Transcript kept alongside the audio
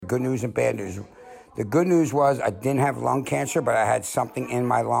good news and bad news. The good news was I didn't have lung cancer, but I had something in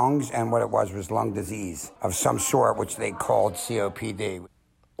my lungs, and what it was lung disease of some sort, which they called COPD.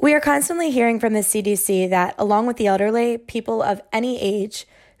 We are constantly hearing from the CDC that, along with the elderly, people of any age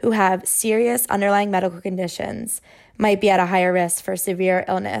who have serious underlying medical conditions might be at a higher risk for severe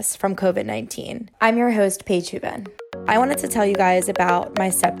illness from COVID-19. I'm your host, Paige Hubin. I wanted to tell you guys about my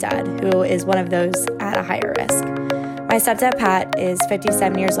stepdad, who is one of those at a higher risk. My stepdad, Pat, is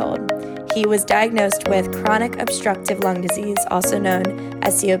 57 years old. He was diagnosed with chronic obstructive lung disease, also known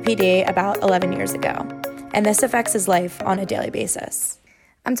as COPD, about 11 years ago, and this affects his life on a daily basis.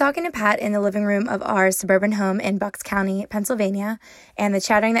 I'm talking to Pat in the living room of our suburban home in Bucks County, Pennsylvania, and the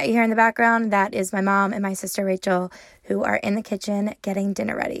chattering that you hear in the background, that is my mom and my sister Rachel, who are in the kitchen getting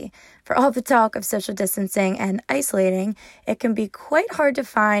dinner ready. For all the talk of social distancing and isolating, it can be quite hard to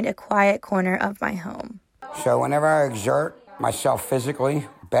find a quiet corner of my home. So whenever I exert myself physically,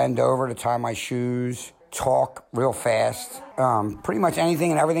 bend over to tie my shoes, talk real fast, pretty much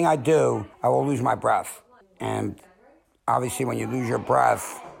anything and everything I do, I will lose my breath. And obviously, when you lose your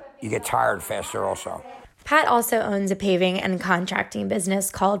breath, you get tired faster also. Pat also owns a paving and contracting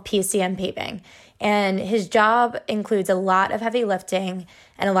business called PCM Paving, and his job includes a lot of heavy lifting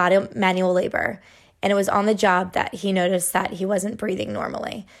and a lot of manual labor. And it was on the job that he noticed that he wasn't breathing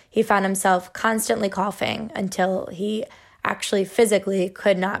normally. He found himself constantly coughing until he actually physically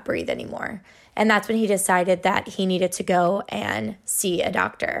could not breathe anymore. And that's when he decided that he needed to go and see a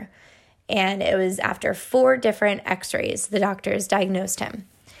doctor. And it was after 4 different x-rays, the doctors diagnosed him.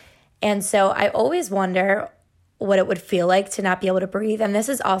 And so I always wonder what it would feel like to not be able to breathe. And this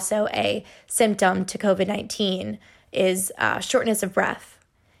is also a symptom to COVID-19, is shortness of breath.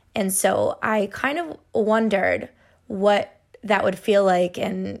 And so I kind of wondered what that would feel like.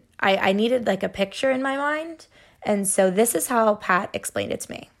 And I needed like a picture in my mind. And so this is how Pat explained it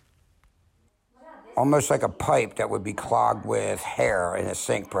to me. Almost like a pipe that would be clogged with hair in a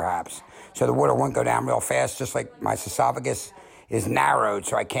sink, perhaps. So the water won't go down real fast, just like my esophagus is narrowed,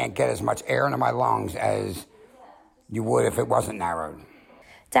 so I can't get as much air into my lungs as you would if it wasn't narrowed.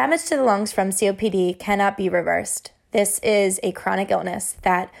 Damage to the lungs from COPD cannot be reversed. This is a chronic illness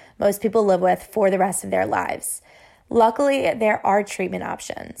that most people live with for the rest of their lives. Luckily, there are treatment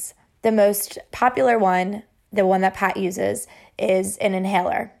options. The most popular one, the one that Pat uses, is an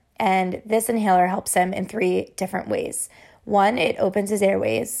inhaler. And this inhaler helps him in 3 different ways. 1, it opens his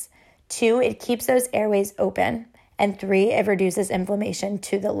airways. 2, it keeps those airways open. And 3, it reduces inflammation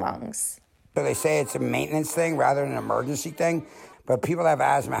to the lungs. So they say it's a maintenance thing rather than an emergency thing. But people that have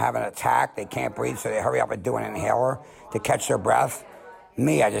asthma have an attack, they can't breathe, so they hurry up and do an inhaler to catch their breath.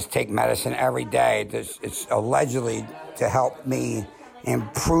 Me, I just take medicine every day. It's allegedly to help me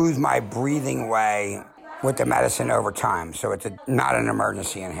improve my breathing way with the medicine over time. So it's not an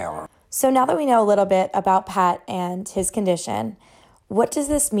emergency inhaler. So now that we know a little bit about Pat and his condition, what does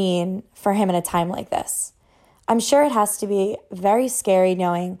this mean for him in a time like this? I'm sure it has to be very scary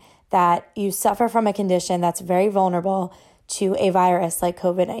knowing that you suffer from a condition that's very vulnerable to a virus like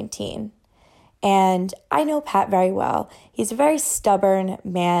COVID-19. And I know Pat very well. He's a very stubborn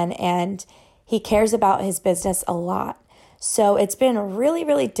man and he cares about his business a lot. So it's been really,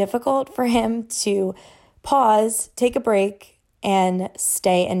 really difficult for him to pause, take a break, and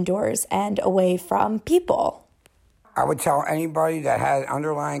stay indoors and away from people. I would tell anybody that had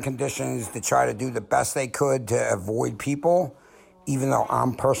underlying conditions to try to do the best they could to avoid people, even though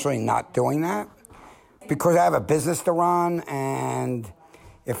I'm personally not doing that. Because I have a business to run, and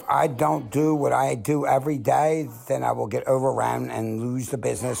if I don't do what I do every day, then I will get overrun and lose the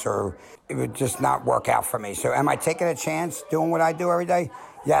business, or it would just not work out for me. So am I taking a chance doing what I do every day?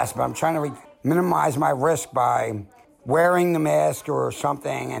 Yes, but I'm trying to minimize my risk by wearing the mask or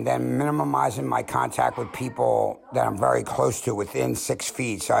something, and then minimizing my contact with people that I'm very close to within 6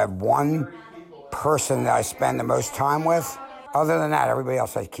 feet. So I have one person that I spend the most time with. Other than that, everybody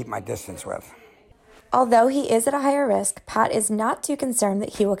else I keep my distance with. Although he is at a higher risk, Pat is not too concerned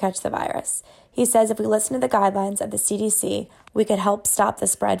that he will catch the virus. He says if we listen to the guidelines of the CDC, we could help stop the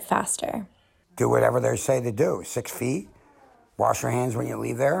spread faster. Do whatever they say to do. 6 feet. Wash your hands when you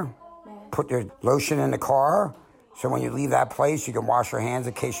leave there. Put your lotion in the car, so when you leave that place, you can wash your hands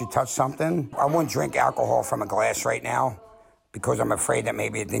in case you touch something. I wouldn't drink alcohol from a glass right now because I'm afraid that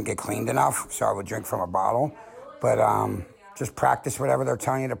maybe it didn't get cleaned enough, so I would drink from a bottle. But just practice whatever they're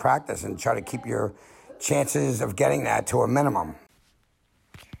telling you to practice and try to keep your chances of getting that to a minimum.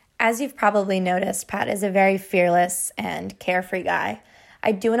 As you've probably noticed, Pat is a very fearless and carefree guy.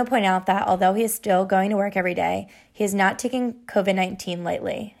 I do want to point out that although he is still going to work every day, he is not taking COVID-19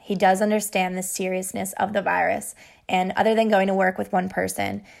 lightly. He does understand the seriousness of the virus, And other than going to work with one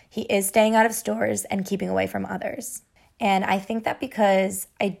person, he is staying out of stores and keeping away from others. And I think that because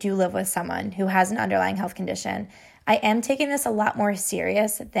I do live with someone who has an underlying health condition, I am taking this a lot more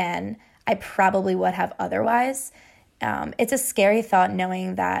serious than I probably would have otherwise. It's a scary thought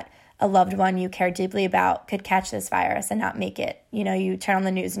knowing that a loved one you care deeply about could catch this virus and not make it. You know, you turn on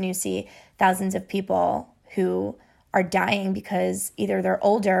the news and you see thousands of people who are dying because either they're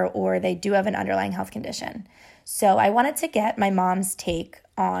older or they do have an underlying health condition. So I wanted to get my mom's take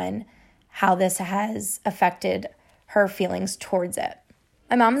on how this has affected her feelings towards it.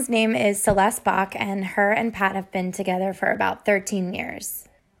 My mom's name is Celeste Bach, and her and Pat have been together for about 13 years.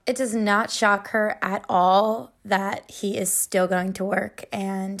 It does not shock her at all that he is still going to work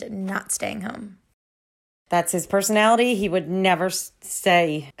and not staying home. That's his personality. He would never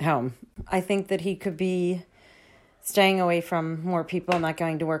stay home. I think that he could be staying away from more people, not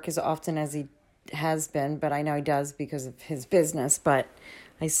going to work as often as he has been, but I know he does because of his business, but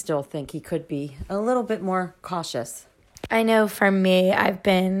I still think he could be a little bit more cautious. I know for me, I've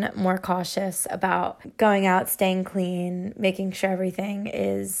been more cautious about going out, staying clean, making sure everything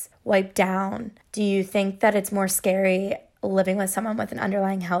is wiped down. Do you think that it's more scary living with someone with an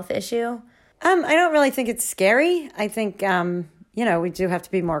underlying health issue? I don't really think it's scary. I think, we do have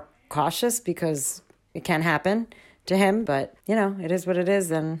to be more cautious because it can happen to him, but, it is what it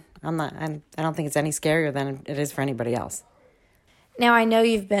is, and I don't think it's any scarier than it is for anybody else. Now, I know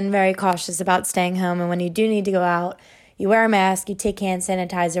you've been very cautious about staying home, and when you do need to go out, you wear a mask, you take hand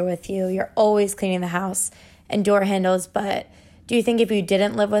sanitizer with you, you're always cleaning the house and door handles, but do you think if you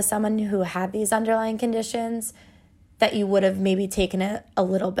didn't live with someone who had these underlying conditions, that you would have maybe taken it a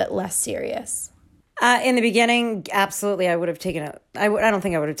little bit less serious? In the beginning, absolutely, I would have taken it. I don't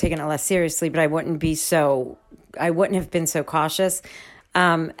think I would have taken it less seriously, but I wouldn't have been so cautious.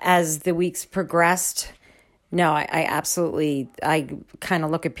 As the weeks progressed, no, I kind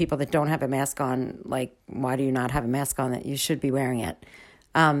of look at people that don't have a mask on, like, why do you not have a mask on that you should be wearing it?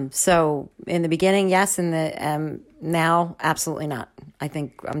 So in the beginning, yes, and now, absolutely not. I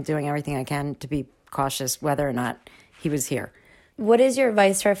think I'm doing everything I can to be cautious whether or not he was here. What is your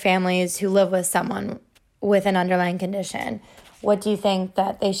advice for families who live with someone with an underlying condition? What do you think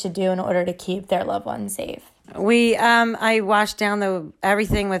that they should do in order to keep their loved ones safe? I wash down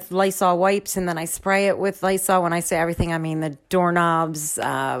everything with Lysol wipes, and then I spray it with Lysol. When I say everything, I mean the doorknobs,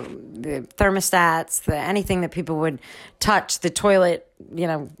 the thermostats, anything that people would touch, the toilet,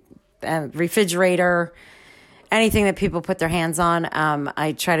 refrigerator, anything that people put their hands on.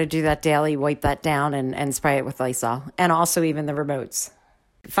 I try to do that daily, wipe that down and spray it with Lysol, and also even the remotes.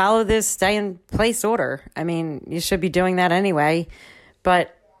 Follow this stay in place order. I mean, you should be doing that anyway,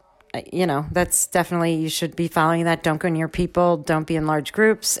 but that's definitely, you should be following that. Don't go near people. Don't be in large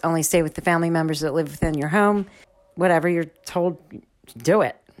groups. Only stay with the family members that live within your home. Whatever you're told, do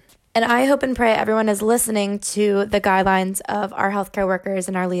it. And I hope and pray everyone is listening to the guidelines of our healthcare workers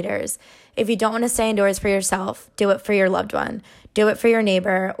and our leaders. If you don't want to stay indoors for yourself, do it for your loved one. Do it for your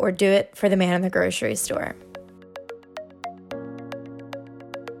neighbor, or do it for the man in the grocery store.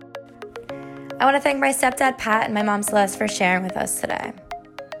 I want to thank my stepdad, Pat, and my mom, Celeste, for sharing with us today.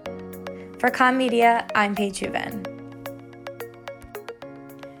 For Com Media, I'm Paige Hooven.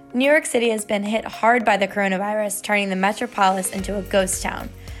 New York City has been hit hard by the coronavirus, turning the metropolis into a ghost town.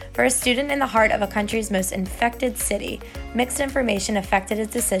 For a student in the heart of a country's most infected city, mixed information affected his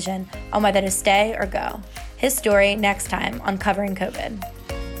decision on whether to stay or go. His story next time on Covering COVID.